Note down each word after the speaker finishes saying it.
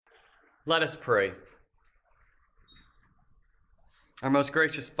Let us pray. Our most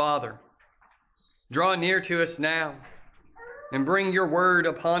gracious Father, draw near to us now and bring your word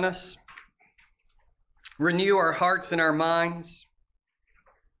upon us. Renew our hearts and our minds.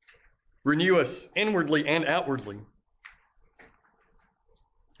 Renew us inwardly and outwardly,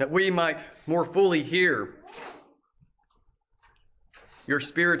 that we might more fully hear your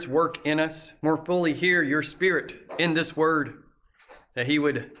Spirit's work in us, more fully hear your Spirit in this word, that he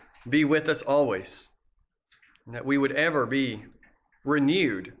would be with us always, and that we would ever be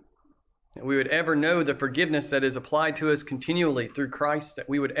renewed, that we would ever know the forgiveness that is applied to us continually through Christ, that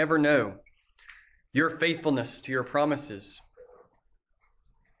we would ever know your faithfulness to your promises,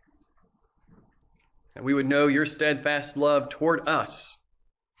 that we would know your steadfast love toward us.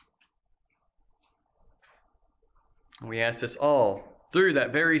 We ask this all through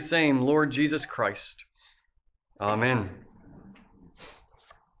that very same Lord Jesus Christ. Amen.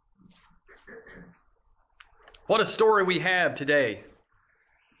 What a story we have today,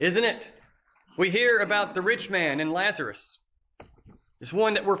 isn't it? We hear about the rich man and Lazarus. It's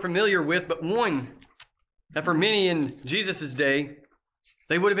one that we're familiar with, but one that for many in Jesus' day,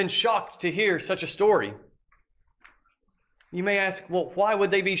 they would have been shocked to hear such a story. You may ask, well, why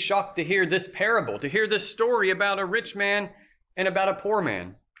would they be shocked to hear this parable, to hear this story about a rich man and about a poor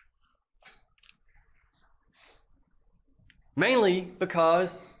man? Mainly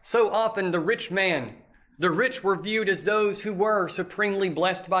because so often the rich were viewed as those who were supremely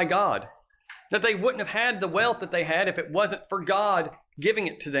blessed by God, that they wouldn't have had the wealth that they had if it wasn't for God giving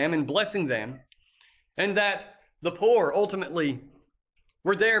it to them and blessing them, and that the poor ultimately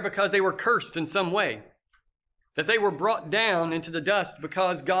were there because they were cursed in some way, that they were brought down into the dust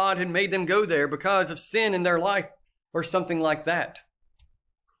because God had made them go there because of sin in their life or something like that.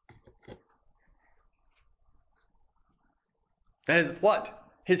 That is what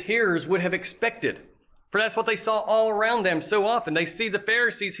his hearers would have expected, for that's what they saw all around them so often. They see the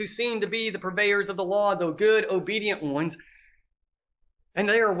Pharisees, who seem to be the purveyors of the law, the good, obedient ones, and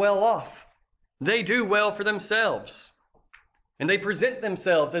they are well off. They do well for themselves, and they present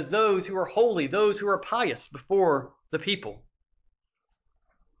themselves as those who are holy, those who are pious before the people.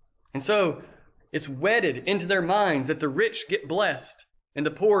 And so it's wedded into their minds that the rich get blessed and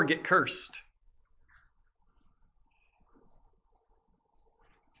the poor get cursed.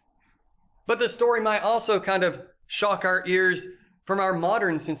 But the story might also kind of shock our ears from our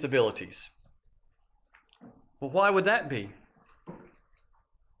modern sensibilities. Well, why would that be?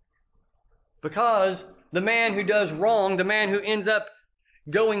 Because the man who does wrong, the man who ends up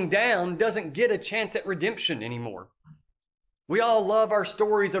going down, doesn't get a chance at redemption anymore. We all love our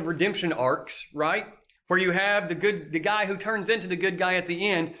stories of redemption arcs, right? Where you have the guy who turns into the good guy at the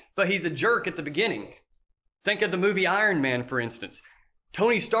end, but he's a jerk at the beginning. Think of the movie Iron Man, for instance.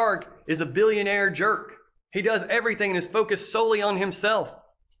 Tony Stark is a billionaire jerk. He does everything and is focused solely on himself.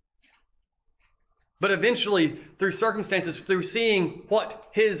 But eventually, through circumstances, through seeing what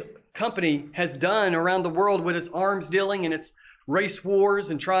his company has done around the world with its arms dealing and its race wars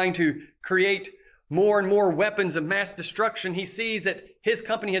and trying to create more and more weapons of mass destruction, he sees that his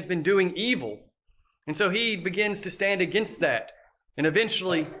company has been doing evil. And so he begins to stand against that and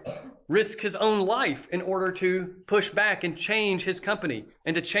eventually risk his own life in order to push back and change his company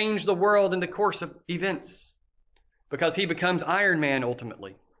and to change the world in the course of events, because he becomes Iron Man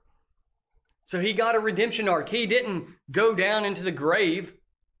ultimately. So he got a redemption arc. He didn't go down into the grave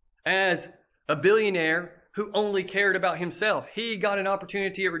as a billionaire who only cared about himself. He got an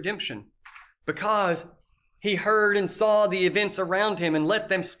opportunity at redemption because he heard and saw the events around him and let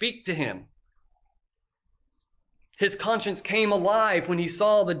them speak to him. His conscience came alive when he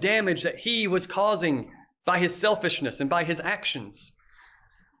saw the damage that he was causing by his selfishness and by his actions.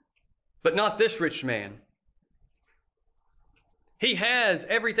 But not this rich man. He has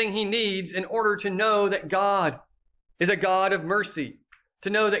everything he needs in order to know that God is a God of mercy, to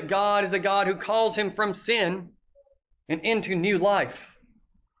know that God is a God who calls him from sin and into new life,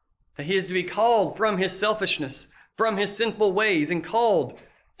 that he is to be called from his selfishness, from his sinful ways, and called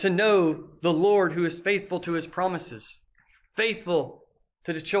to know the Lord who is faithful to his promises, faithful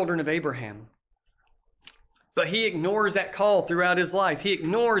to the children of Abraham. But he ignores that call throughout his life. He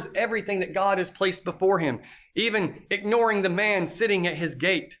ignores everything that God has placed before him, even ignoring the man sitting at his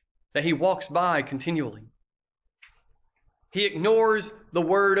gate that he walks by continually. He ignores the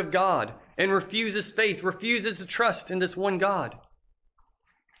word of God and refuses faith, refuses to trust in this one God.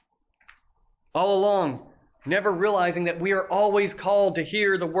 All along, never realizing that we are always called to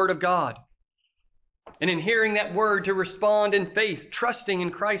hear the word of God. And in hearing that word, to respond in faith, trusting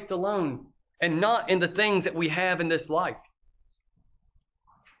in Christ alone, and not in the things that we have in this life.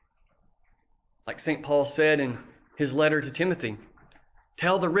 Like St. Paul said in his letter to Timothy,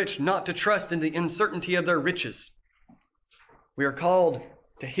 tell the rich not to trust in the uncertainty of their riches. We are called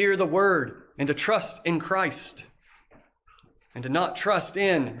to hear the word and to trust in Christ and to not trust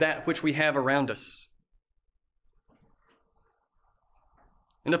in that which we have around us.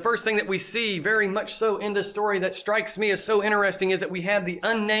 And the first thing that we see very much so in this story that strikes me as so interesting is that we have the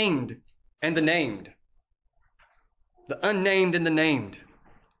unnamed and the named. The unnamed and the named.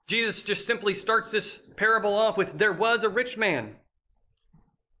 Jesus just simply starts this parable off with, there was a rich man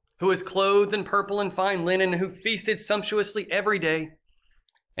who was clothed in purple and fine linen, who feasted sumptuously every day.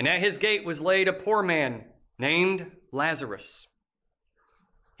 And at his gate was laid a poor man named Lazarus.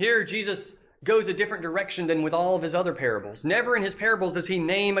 Here Jesus goes a different direction than with all of his other parables. Never in his parables does he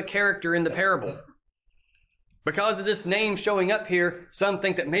name a character in the parable. Because of this name showing up here, some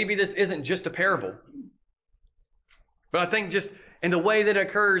think that maybe this isn't just a parable. But I think just in the way that it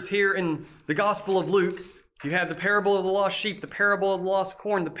occurs here in the Gospel of Luke, you have the parable of the lost sheep, the parable of the lost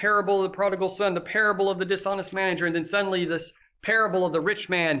corn, the parable of the prodigal son, the parable of the dishonest manager, and then suddenly this parable of the rich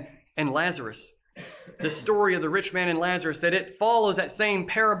man and Lazarus. The story of the rich man and Lazarus, that it follows that same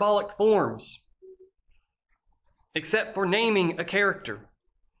parabolic forms, except for naming a character.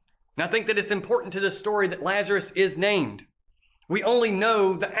 And I think that it's important to this story that Lazarus is named. We only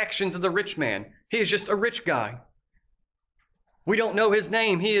know the actions of the rich man. He is just a rich guy. We don't know his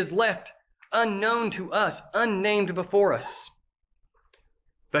name. He is left unknown to us, unnamed before us.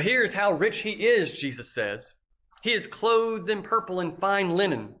 But here's how rich he is, Jesus says. He is clothed in purple and fine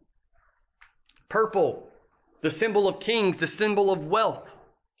linen. Purple, the symbol of kings, the symbol of wealth.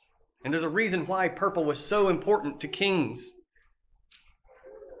 And there's a reason why purple was so important to kings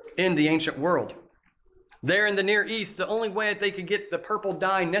in the ancient world. There in the Near East, the only way that they could get the purple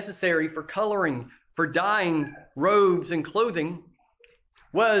dye necessary for coloring, for dyeing robes and clothing,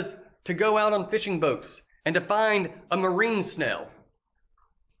 was to go out on fishing boats and to find a marine snail.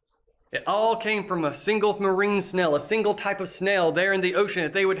 It all came from a single marine snail, a single type of snail there in the ocean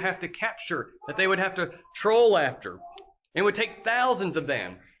that they would have to capture, that they would have to troll after. It would take thousands of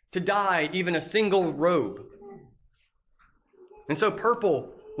them to dye even a single robe. And so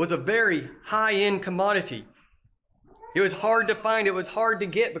purple was a very high-end commodity. It was hard to find, it was hard to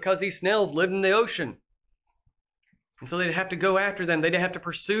get because these snails lived in the ocean. And so they'd have to go after them, they'd have to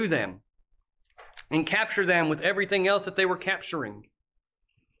pursue them and capture them with everything else that they were capturing.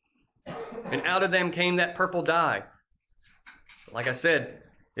 And out of them came that purple dye. Like I said,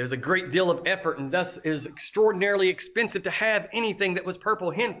 it was a great deal of effort and thus is extraordinarily expensive to have anything that was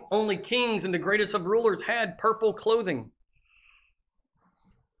purple. Hence, only kings and the greatest of rulers had purple clothing.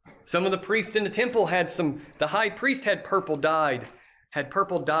 Some of the priests in the temple the high priest had purple dyed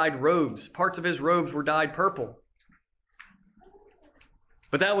robes. Parts of his robes were dyed purple.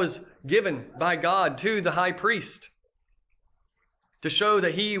 But that was given by God to the high priest to show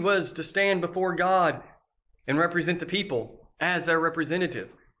that he was to stand before God and represent the people as their representative,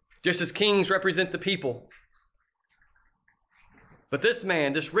 just as kings represent the people. But this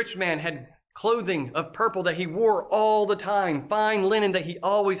man, this rich man, had clothing of purple that he wore all the time, fine linen that he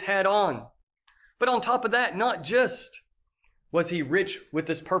always had on. But on top of that, not just was he rich with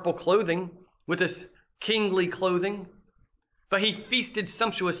this purple clothing, with this kingly clothing, but he feasted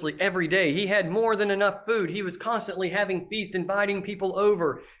sumptuously every day. He had more than enough food. He was constantly having feast, inviting people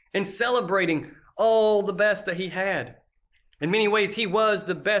over and celebrating all the best that he had. In many ways, he was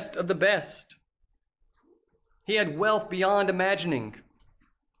the best of the best. He had wealth beyond imagining.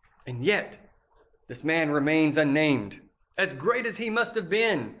 And yet, this man remains unnamed. As great as he must have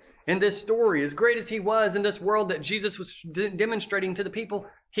been in this story, as great as he was in this world that Jesus was demonstrating to the people,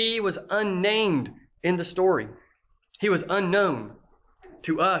 he was unnamed in the story. He was unknown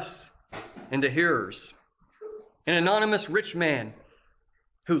to us and the hearers. An anonymous rich man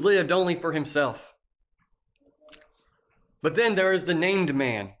who lived only for himself. But then there is the named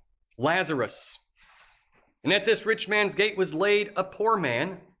man, Lazarus. And at this rich man's gate was laid a poor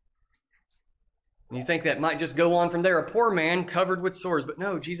man. And you think that might just go on from there. A poor man covered with sores. But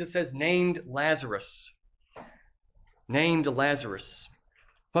no, Jesus says named Lazarus. Named Lazarus.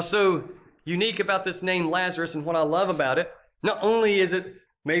 What's so unique about this name Lazarus and what I love about it, not only is it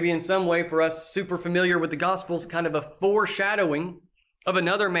maybe in some way for us super familiar with the Gospels, kind of a foreshadowing of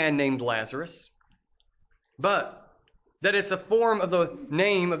another man named Lazarus, but that it's a form of the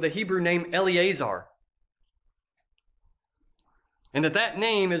name of the Hebrew name Eleazar. And that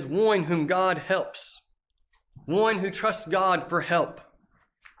name is one whom God helps. One who trusts God for help.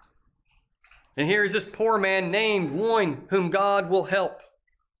 And here is this poor man named one whom God will help.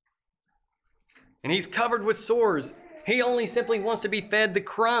 And he's covered with sores. He only simply wants to be fed the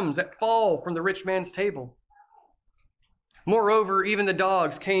crumbs that fall from the rich man's table. Moreover, even the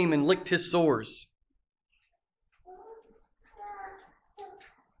dogs came and licked his sores.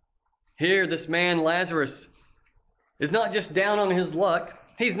 Here, this man, Lazarus, is not just down on his luck.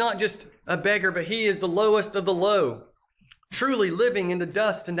 He's not just a beggar, but he is the lowest of the low, truly living in the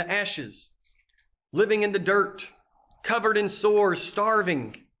dust and the ashes, living in the dirt, covered in sores,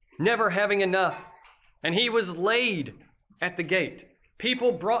 starving, never having enough. And he was laid at the gate.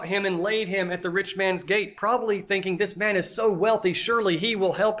 People brought him and laid him at the rich man's gate, probably thinking, this man is so wealthy, surely he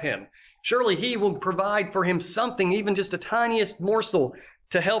will help him. Surely he will provide for him something, even just the tiniest morsel,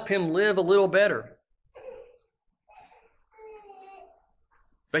 to help him live a little better.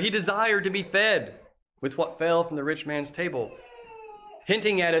 But he desired to be fed with what fell from the rich man's table,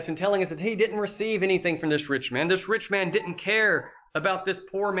 hinting at us and telling us that he didn't receive anything from this rich man. This rich man didn't care about this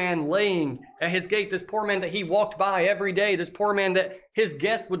poor man laying at his gate, this poor man that he walked by every day, this poor man that his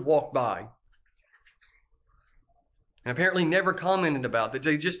guest would walk by. And apparently never commented about that.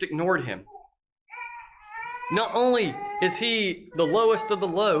 They just ignored him. Not only is he the lowest of the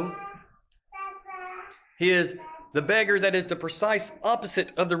low, he is the beggar that is the precise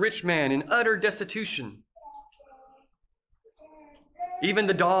opposite of the rich man in utter destitution. Even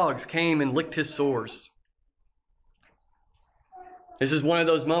the dogs came and licked his sores. This is one of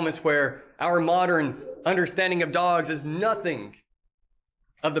those moments where our modern understanding of dogs is nothing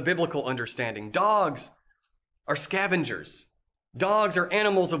of the biblical understanding. Dogs are scavengers. Dogs are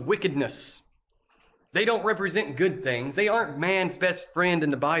animals of wickedness. They don't represent good things. They aren't man's best friend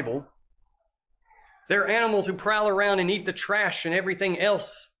in the Bible. They're animals who prowl around and eat the trash and everything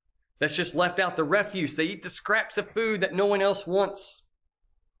else that's just left out, the refuse. They eat the scraps of food that no one else wants.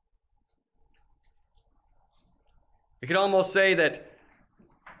 You could almost say that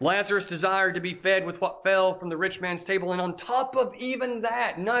Lazarus desired to be fed with what fell from the rich man's table. And on top of even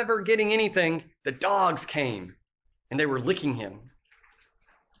that, never getting anything, the dogs came and they were licking him.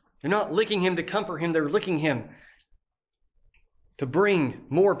 They're not licking him to comfort him. They're licking him to bring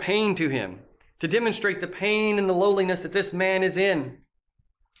more pain to him, to demonstrate the pain and the lowliness that this man is in.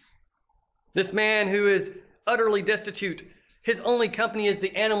 This man who is utterly destitute. His only company is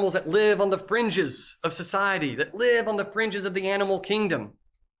the animals that live on the fringes of society, that live on the fringes of the animal kingdom.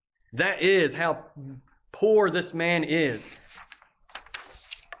 That is how poor this man is.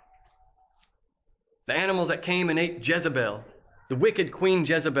 The animals that came and ate Jezebel, the wicked Queen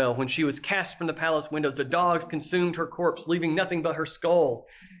Jezebel, when she was cast from the palace windows, the dogs consumed her corpse, leaving nothing but her skull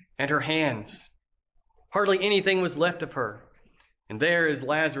and her hands. Hardly anything was left of her. And there is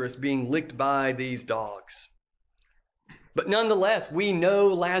Lazarus being licked by these dogs. But nonetheless, we know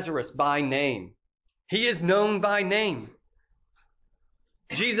Lazarus by name. He is known by name.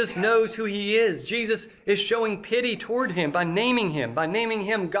 Jesus knows who he is. Jesus is showing pity toward him by naming him. By naming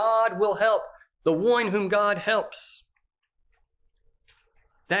him, God will help, the one whom God helps.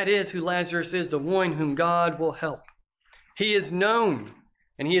 That is who Lazarus is, the one whom God will help. He is known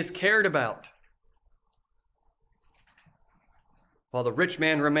and he is cared about, while the rich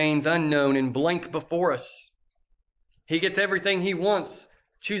man remains unknown and blank before us. He gets everything he wants,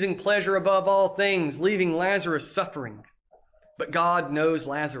 choosing pleasure above all things, leaving Lazarus suffering. But God knows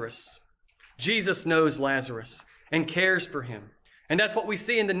Lazarus. Jesus knows Lazarus and cares for him. And that's what we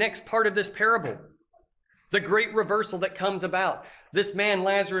see in the next part of this parable. The great reversal that comes about. This man,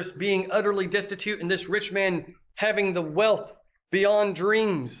 Lazarus, being utterly destitute, and this rich man having the wealth beyond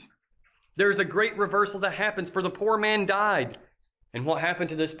dreams. There's a great reversal that happens, for the poor man died. And what happened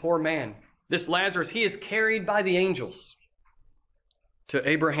to this poor man? This Lazarus, he is carried by the angels to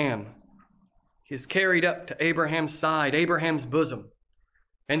Abraham. He is carried up to Abraham's side, Abraham's bosom.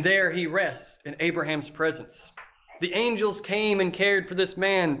 And there he rests in Abraham's presence. The angels came and cared for this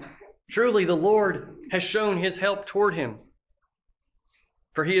man. Truly, the Lord has shown his help toward him.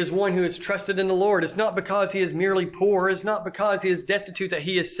 For he is one who is trusted in the Lord. It's not because he is merely poor. It's not because he is destitute that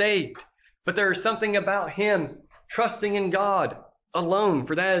he is saved. But there is something about him trusting in God alone.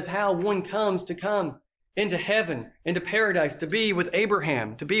 For that is how one comes to come into heaven, into paradise, to be with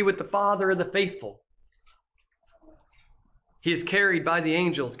Abraham, to be with the Father of the faithful. He is carried by the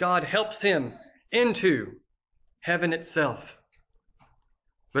angels. God helps him into heaven itself.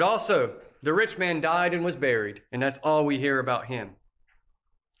 But also, the rich man died and was buried, and that's all we hear about him.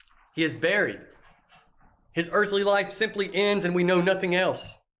 He is buried. His earthly life simply ends, and we know nothing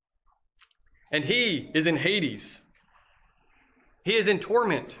else. And he is in Hades. He is in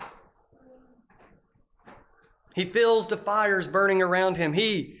torment. He feels the fires burning around him.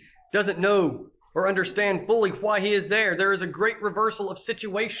 He doesn't know or understand fully why he is there. There is a great reversal of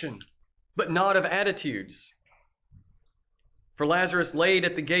situation, but not of attitudes. For Lazarus laid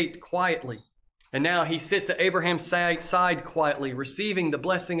at the gate quietly, and now he sits at Abraham's side quietly, receiving the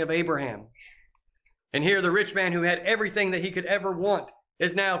blessing of Abraham. And here the rich man who had everything that he could ever want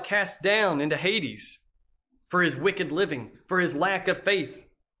is now cast down into Hades for his wicked living, for his lack of faith.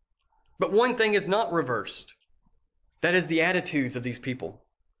 But one thing is not reversed. That is the attitudes of these people.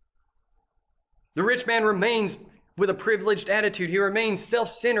 The rich man remains with a privileged attitude. He remains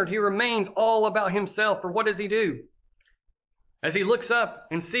self-centered. He remains all about himself. For what does he do? As he looks up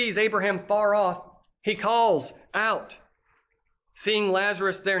and sees Abraham far off, he calls out, seeing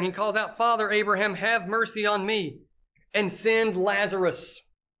Lazarus there, and he calls out, "Father Abraham, have mercy on me, and send Lazarus.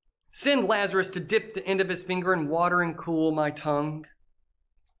 Send Lazarus to dip the end of his finger in water and cool my tongue."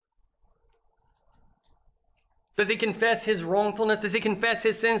 Does he confess his wrongfulness? Does he confess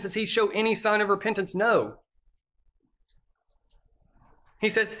his sins? Does he show any sign of repentance? No. He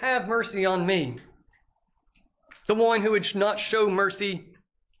says, "Have mercy on me." The one who would not show mercy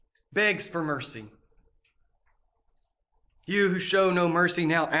begs for mercy. You who show no mercy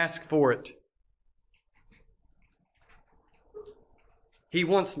now ask for it. He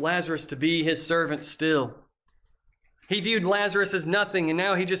wants Lazarus to be his servant still. He viewed Lazarus as nothing, and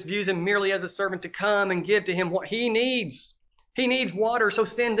now he just views him merely as a servant to come and give to him what he needs. He needs water, so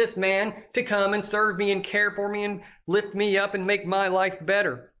send this man to come and serve me and care for me and lift me up and make my life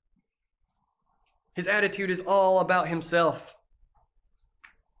better. His attitude is all about himself.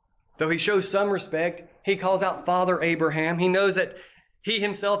 Though he shows some respect, he calls out Father Abraham. He knows that he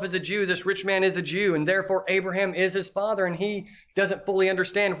himself is a Jew. This rich man is a Jew, and therefore Abraham is his father, and he doesn't fully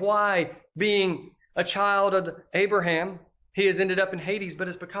understand why, being a child of Abraham, he has ended up in Hades, but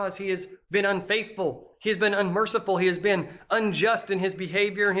it's because he has been unfaithful. He has been unmerciful. He has been unjust in his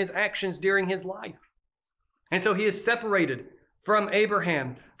behavior and his actions during his life. And so he is separated from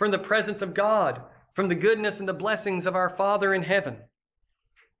Abraham, from the presence of God, from the goodness and the blessings of our Father in heaven.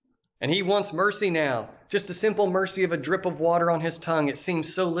 And he wants mercy now, just a simple mercy of a drip of water on his tongue. It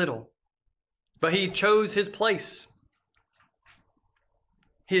seems so little. But he chose his place.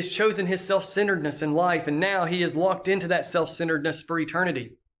 He has chosen his self-centeredness in life, and now he is locked into that self-centeredness for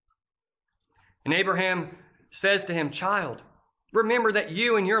eternity. And Abraham says to him, "Child, remember that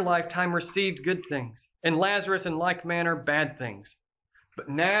you in your lifetime received good things, and Lazarus in like manner bad things. But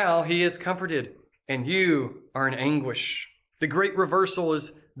now he is comforted, and you are in anguish." The great reversal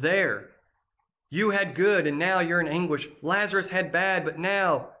is there. You had good, and now you're in anguish. Lazarus had bad, but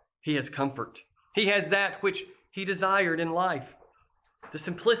now he has comfort. He has that which he desired in life. The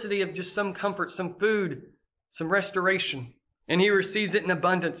simplicity of just some comfort, some food, some restoration. And he receives it in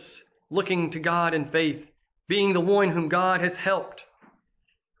abundance, looking to God in faith, being the one whom God has helped.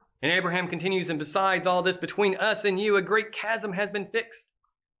 And Abraham continues, "And besides all this, between us and you, a great chasm has been fixed,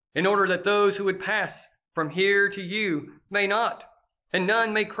 in order that those who would pass from here to you may not, and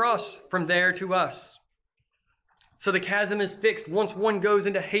none may cross from there to us." So the chasm is fixed. Once one goes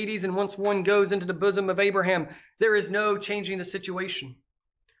into Hades and once one goes into the bosom of Abraham, there is no changing the situation.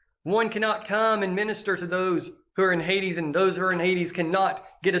 One cannot come and minister to those who are in Hades, and those who are in Hades cannot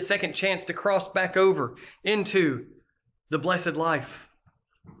get a second chance to cross back over into the blessed life.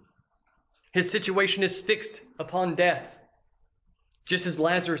 His situation is fixed upon death, just as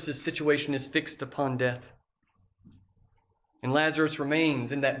Lazarus' situation is fixed upon death. And Lazarus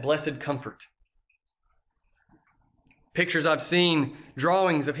remains in that blessed comfort. Pictures I've seen,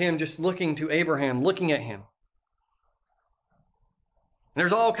 drawings of him just looking to Abraham, looking at him. And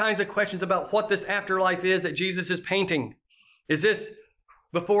there's all kinds of questions about what this afterlife is that Jesus is painting. Is this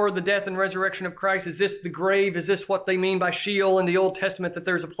before the death and resurrection of Christ? Is this the grave? Is this what they mean by Sheol in the Old Testament, that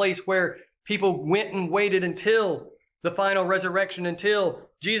there's a place where people went and waited until the final resurrection, until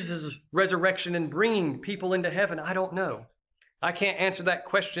Jesus' resurrection and bringing people into heaven? I don't know. I can't answer that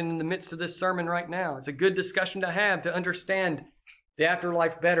question in the midst of this sermon right now. It's a good discussion to have to understand the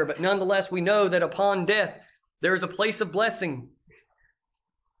afterlife better. But nonetheless, we know that upon death, there is a place of blessing.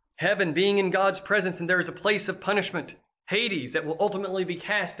 Heaven being in God's presence, and there is a place of punishment, Hades, that will ultimately be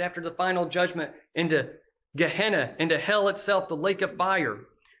cast after the final judgment into Gehenna, into hell itself, the lake of fire,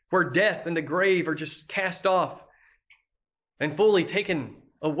 where death and the grave are just cast off and fully taken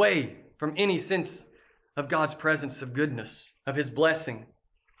away from any sense of God's presence, of goodness, of his blessing.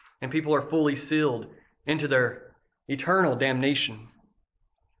 And people are fully sealed into their eternal damnation.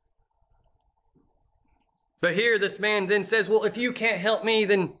 But here this man then says, "Well, if you can't help me,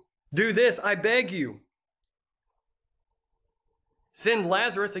 then do this, I beg you. Send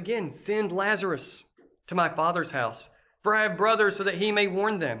Lazarus," again, "send Lazarus to my father's house, for I have brothers, so that he may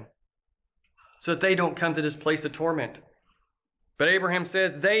warn them, so that they don't come to this place of torment." But Abraham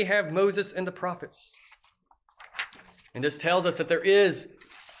says, "They have Moses and the prophets. And this tells us that there is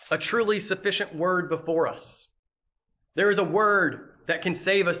a truly sufficient word before us. There is a word that can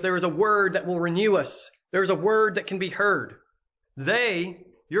save us. There is a word that will renew us. There is a word that can be heard. They,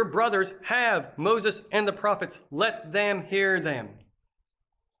 your brothers, have Moses and the prophets. Let them hear them.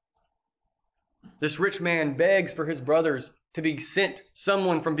 This rich man begs for his brothers to be sent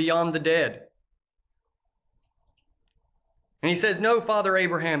someone from beyond the dead. And he says, no, Father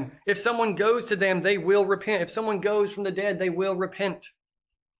Abraham, if someone goes to them, they will repent. If someone goes from the dead, they will repent.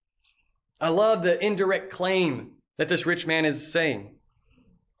 I love the indirect claim that this rich man is saying.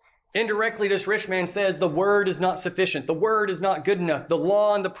 Indirectly, this rich man says the word is not sufficient. The word is not good enough. The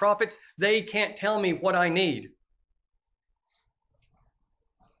law and the prophets, they can't tell me what I need.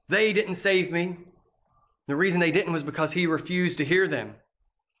 They didn't save me. The reason they didn't was because he refused to hear them.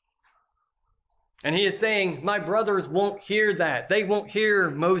 And he is saying, my brothers won't hear that. They won't hear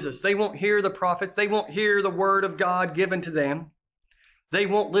Moses. They won't hear the prophets. They won't hear the word of God given to them. They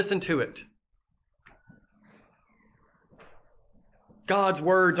won't listen to it. God's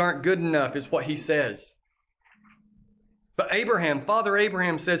words aren't good enough, is what he says. But Abraham, Father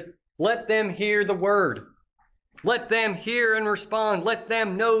Abraham says, let them hear the word. Let them hear and respond. Let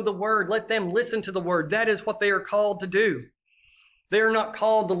them know the word. Let them listen to the word. That is what they are called to do. They are not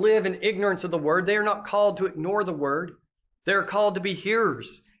called to live in ignorance of the word. They are not called to ignore the word. They are called to be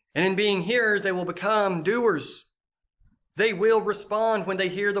hearers. And in being hearers, they will become doers. They will respond when they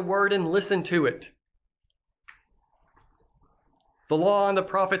hear the word and listen to it. The law and the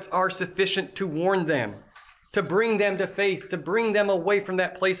prophets are sufficient to warn them, to bring them to faith, to bring them away from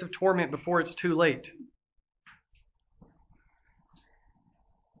that place of torment before it's too late.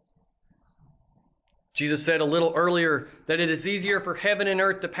 Jesus said a little earlier that it is easier for heaven and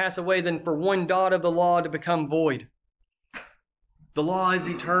earth to pass away than for one dot of the law to become void. The law is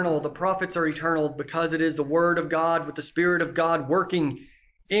eternal. The prophets are eternal because it is the word of God with the Spirit of God working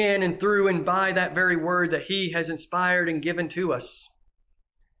in and through and by that very word that he has inspired and given to us.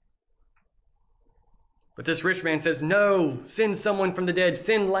 But this rich man says, no, send someone from the dead,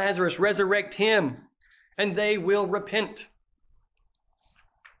 send Lazarus, resurrect him, and they will repent.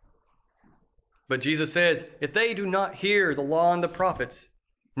 But Jesus says, if they do not hear the law and the prophets,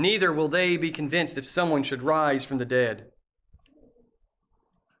 neither will they be convinced if someone should rise from the dead.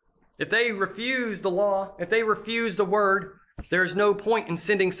 If they refuse the law, if they refuse the word, there is no point in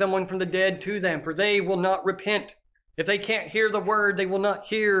sending someone from the dead to them, for they will not repent. If they can't hear the word, they will not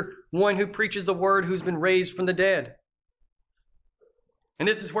hear one who preaches the word who's been raised from the dead. And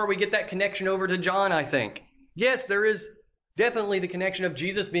this is where we get that connection over to John, I think. Yes, there is definitely the connection of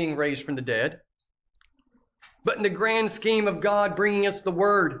Jesus being raised from the dead. But in the grand scheme of God bringing us the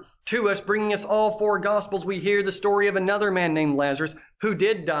word to us, bringing us all four gospels, we hear the story of another man named Lazarus who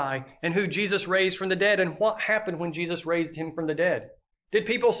did die and who Jesus raised from the dead. And what happened when Jesus raised him from the dead? Did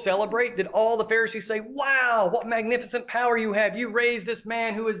people celebrate? Did all the Pharisees say, wow, what magnificent power you have. You raised this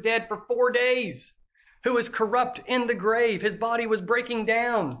man who was dead for 4 days, who was corrupt in the grave. His body was breaking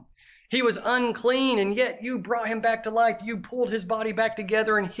down. He was unclean, and yet you brought him back to life. You pulled his body back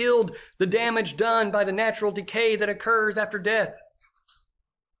together and healed the damage done by the natural decay that occurs after death.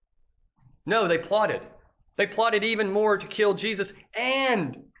 No, they plotted. They plotted even more to kill Jesus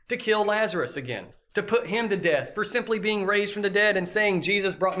and to kill Lazarus again, to put him to death for simply being raised from the dead and saying,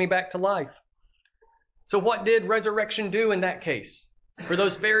 Jesus brought me back to life. So what did resurrection do in that case? For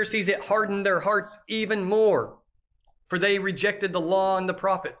those Pharisees, it hardened their hearts even more, for they rejected the law and the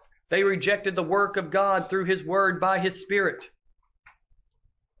prophets. They rejected the work of God through his word by his Spirit.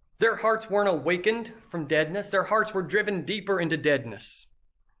 Their hearts weren't awakened from deadness. Their hearts were driven deeper into deadness.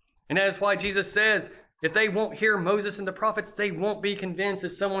 And that is why Jesus says, if they won't hear Moses and the prophets, they won't be convinced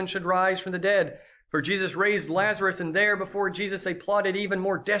if someone should rise from the dead. For Jesus raised Lazarus, and there before Jesus, they plotted even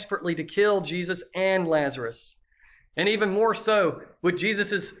more desperately to kill Jesus and Lazarus. And even more so, with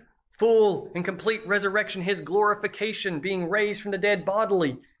Jesus' full and complete resurrection, his glorification, being raised from the dead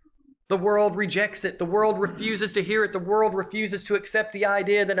bodily, the world rejects it. The world refuses to hear it. The world refuses to accept the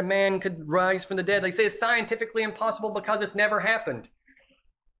idea that a man could rise from the dead. They say it's scientifically impossible because it's never happened.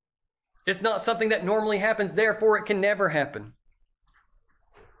 It's not something that normally happens, therefore it can never happen.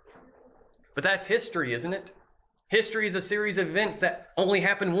 But that's history, isn't it? History is a series of events that only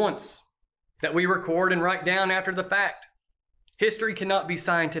happen once, that we record and write down after the fact. History cannot be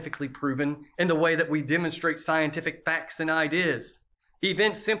scientifically proven in the way that we demonstrate scientific facts and ideas.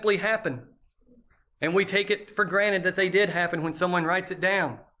 Events simply happen, and we take it for granted that they did happen when someone writes it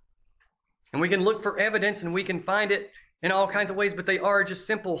down. And we can look for evidence and we can find it in all kinds of ways, but they are just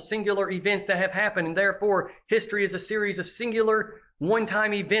simple, singular events that have happened, and therefore history is a series of singular,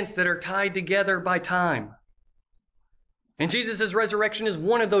 one-time events that are tied together by time. And Jesus' resurrection is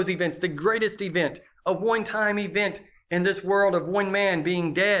one of those events, the greatest event, a one-time event in this world of one man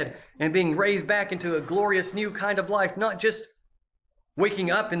being dead and being raised back into a glorious new kind of life, not just waking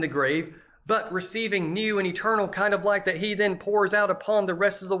up in the grave, but receiving new and eternal kind of life that he then pours out upon the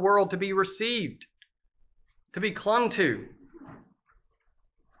rest of the world to be received, to be clung to.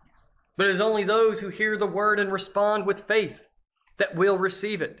 But it is only those who hear the word and respond with faith that will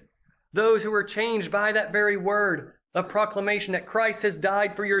receive it. Those who are changed by that very word of proclamation that Christ has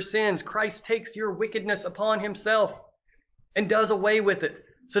died for your sins. Christ takes your wickedness upon himself and does away with it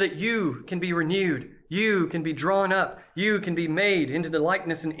so that you can be renewed. You can be drawn up. You can be made into the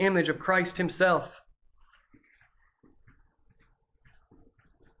likeness and image of Christ himself.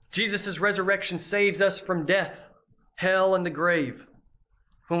 Jesus' resurrection saves us from death, hell, and the grave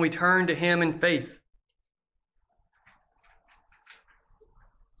when we turn to him in faith.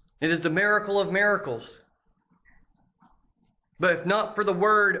 It is the miracle of miracles. But if not for the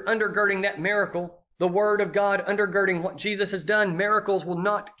word undergirding that miracle, the word of God undergirding what Jesus has done, miracles will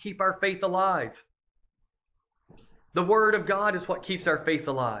not keep our faith alive. The word of God is what keeps our faith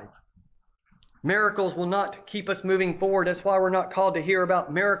alive. Miracles will not keep us moving forward. That's why we're not called to hear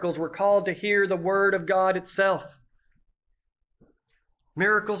about miracles. We're called to hear the word of God itself.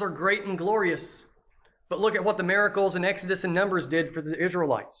 Miracles are great and glorious. But look at what the miracles in Exodus and Numbers did for the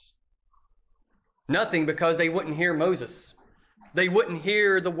Israelites. Nothing, because they wouldn't hear Moses. They wouldn't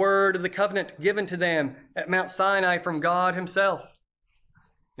hear the word of the covenant given to them at Mount Sinai from God himself.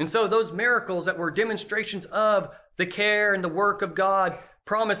 And so those miracles that were demonstrations of the care and the work of God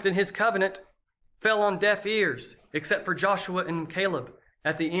promised in his covenant fell on deaf ears, except for Joshua and Caleb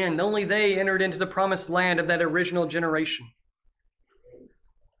at the end. Only they entered into the promised land of that original generation.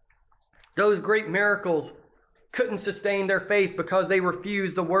 Those great miracles couldn't sustain their faith because they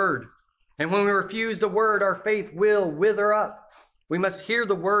refused the word. And when we refuse the word, our faith will wither up. We must hear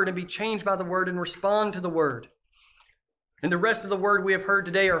the word and be changed by the word and respond to the word. And the rest of the word we have heard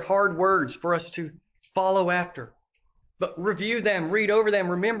today are hard words for us to follow after. But review them, read over them,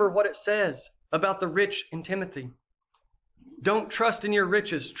 remember what it says about the rich in Timothy. Don't trust in your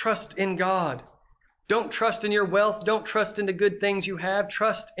riches, trust in God. Don't trust in your wealth, don't trust in the good things you have,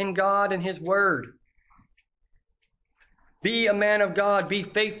 trust in God and his word. Be a man of God, be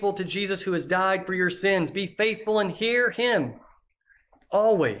faithful to Jesus who has died for your sins. Be faithful and hear him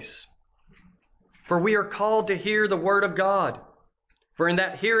always. For we are called to hear the word of God. For in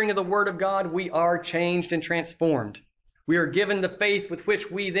that hearing of the word of God, we are changed and transformed. We are given the faith with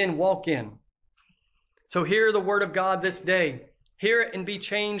which we then walk in. So hear the word of God this day. Hear it and be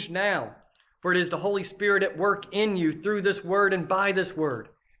changed now. For it is the Holy Spirit at work in you through this word and by this word,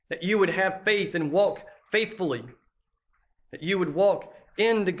 that you would have faith and walk faithfully, that you would walk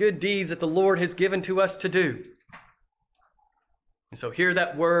in the good deeds that the Lord has given to us to do. And so hear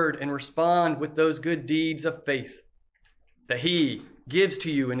that word and respond with those good deeds of faith that he gives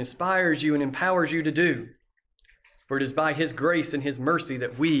to you and inspires you and empowers you to do. For it is by his grace and his mercy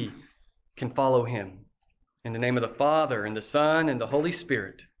that we can follow him. In the name of the Father, and the Son, and the Holy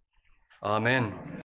Spirit. Amen.